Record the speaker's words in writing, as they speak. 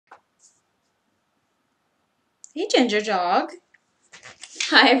Hey, Ginger Dog.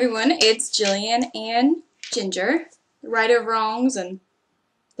 Hi, everyone. It's Jillian and Ginger, the writer of wrongs and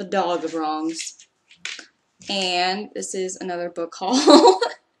the dog of wrongs. And this is another book haul.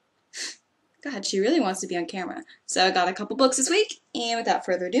 God, she really wants to be on camera. So I got a couple books this week, and without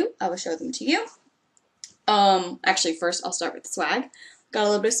further ado, I will show them to you. Actually, first I'll start with the swag. Got a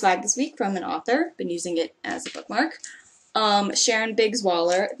little bit of swag this week from an author. Been using it as a bookmark. Sharon Biggs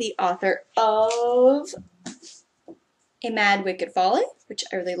Waller, the author of A Mad Wicked Folly, which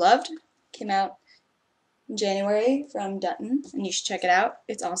I really loved. Came out in January from Dutton, and you should check it out.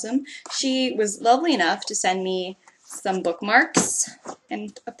 It's awesome. She was lovely enough to send me some bookmarks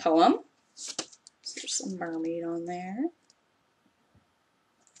and a poem. So there's some mermaid on there.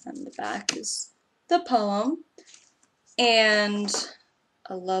 And the back is the poem. And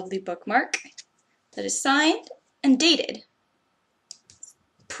a lovely bookmark that is signed and dated.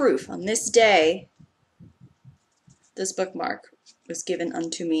 Proof on this day this bookmark was given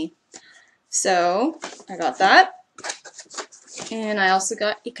unto me. So I got that. And I also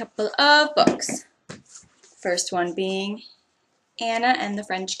got a couple of books. First one being Anna and the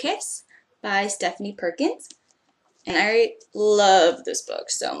French Kiss by Stephanie Perkins. And I love this book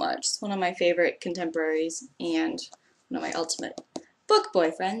so much. It's one of my favorite contemporaries and one of my ultimate book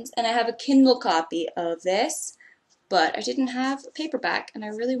boyfriends. And I have a Kindle copy of this, but I didn't have a paperback, and I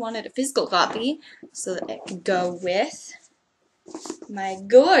really wanted a physical copy so that it could go with my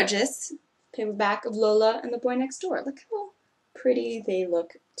gorgeous paperback of Lola and the Boy Next Door. Look how pretty they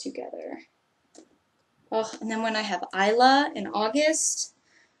look together. Oh, and then when I have Isla in August,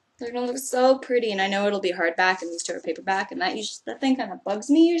 they're gonna look so pretty, and I know it'll be hardback and these two are paperback, and that thing kind of bugs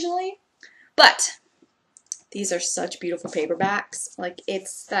me usually. But these are such beautiful paperbacks. Like,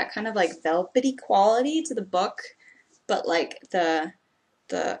 it's that kind of like velvety quality to the book, but like the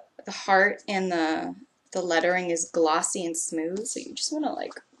heart and the lettering is glossy and smooth, so you just want to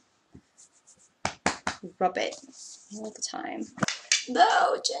like rub it all the time.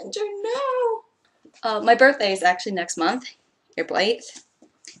 No, Ginger, no! My birthday is actually next month, April 8th.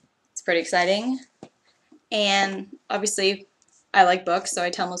 It's pretty exciting. And obviously, I like books, so I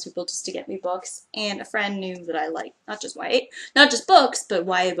tell most people just to get me books. And a friend knew that I like not just books, but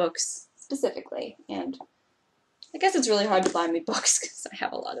YA books specifically. And I guess it's really hard to buy me books because I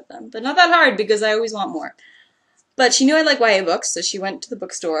have a lot of them. But not that hard because I always want more. But she knew I like YA books, so she went to the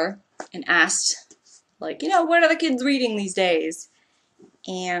bookstore and asked, like, what are the kids reading these days?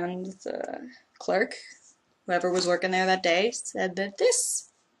 And the clerk, whoever was working there that day, said that this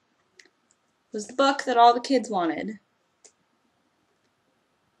was the book that all the kids wanted.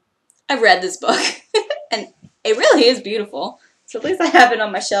 I've read this book, and it really is beautiful. So at least I have it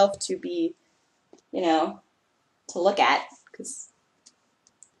on my shelf to be, to look at, because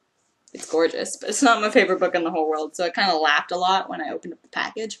it's gorgeous. But it's not my favorite book in the whole world, so I kind of laughed a lot when I opened up the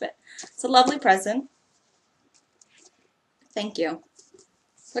package, but it's a lovely present. Thank you.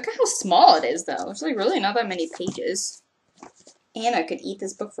 Look at how small it is, though. It's like really not that many pages. And I could eat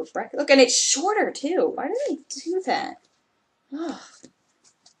this book for breakfast. Look, and it's shorter, too. Why do they do that? Oh,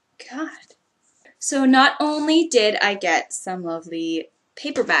 God. So not only did I get some lovely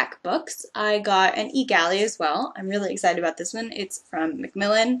paperback books, I got an eGalley as well. I'm really excited about this one. It's from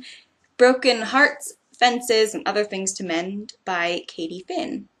Macmillan. Broken Hearts, Fences, and Other Things to Mend by Katie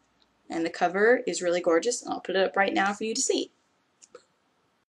Finn. And the cover is really gorgeous, and I'll put it up right now for you to see.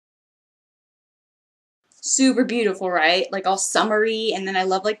 Super beautiful, right? Like all summery, and then I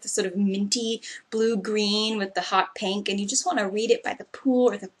love like the sort of minty blue-green with the hot pink, and you just want to read it by the pool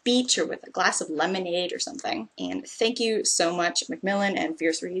or the beach or with a glass of lemonade or something. And thank you so much, Macmillan and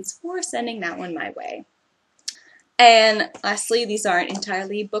Fierce Reads, for sending that one my way. And lastly, these aren't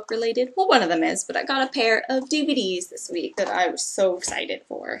entirely book-related. Well, one of them is, but I got a pair of DVDs this week that I was so excited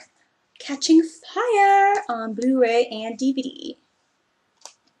for. Catching Fire on Blu-ray and DVD.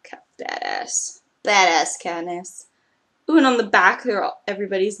 Badass. Badass Katniss. Ooh, and on the back,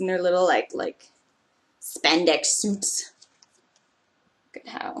 everybody's in their little, like spandex suits.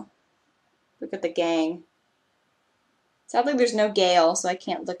 Look at the gang. Sadly, there's no Gale, so I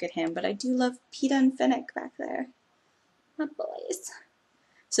can't look at him, but I do love Peeta and Finnick back there. My boys.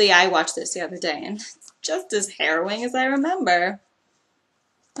 So yeah, I watched this the other day, and it's just as harrowing as I remember.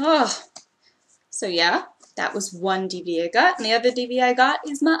 Oh. So yeah. That was one DVD I got, and the other DVD I got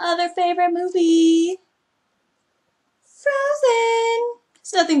is my other favorite movie, Frozen.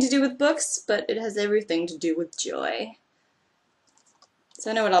 It's nothing to do with books, but it has everything to do with joy. So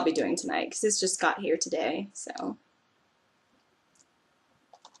I know what I'll be doing tonight, because this just got here today, so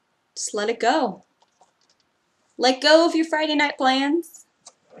just let it go. Let go of your Friday night plans.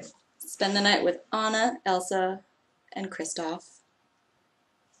 spend the night with Anna, Elsa, and Kristoff.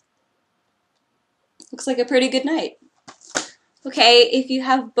 Looks like a pretty good night. Okay, if you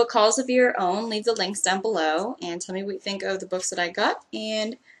have book hauls of your own, leave the links down below and tell me what you think of the books that I got.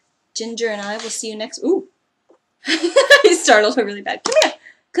 And Ginger and I will see you next. Ooh, I startled her really bad. Come here.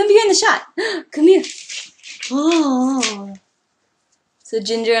 Come here in the shot. Come here. Oh. So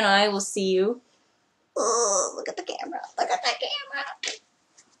Ginger and I will see you. Oh, look at the camera. Look at the camera.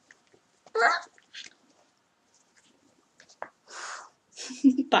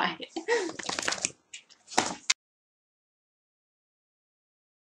 Bye.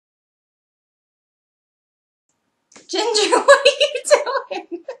 Ginger, what are you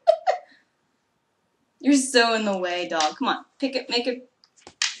doing? You're so in the way, dog. Come on, pick it, make a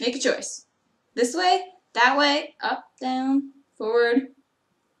choice. This way, that way, up, down, forward.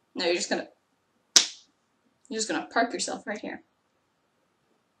 No, you're just gonna park yourself right here.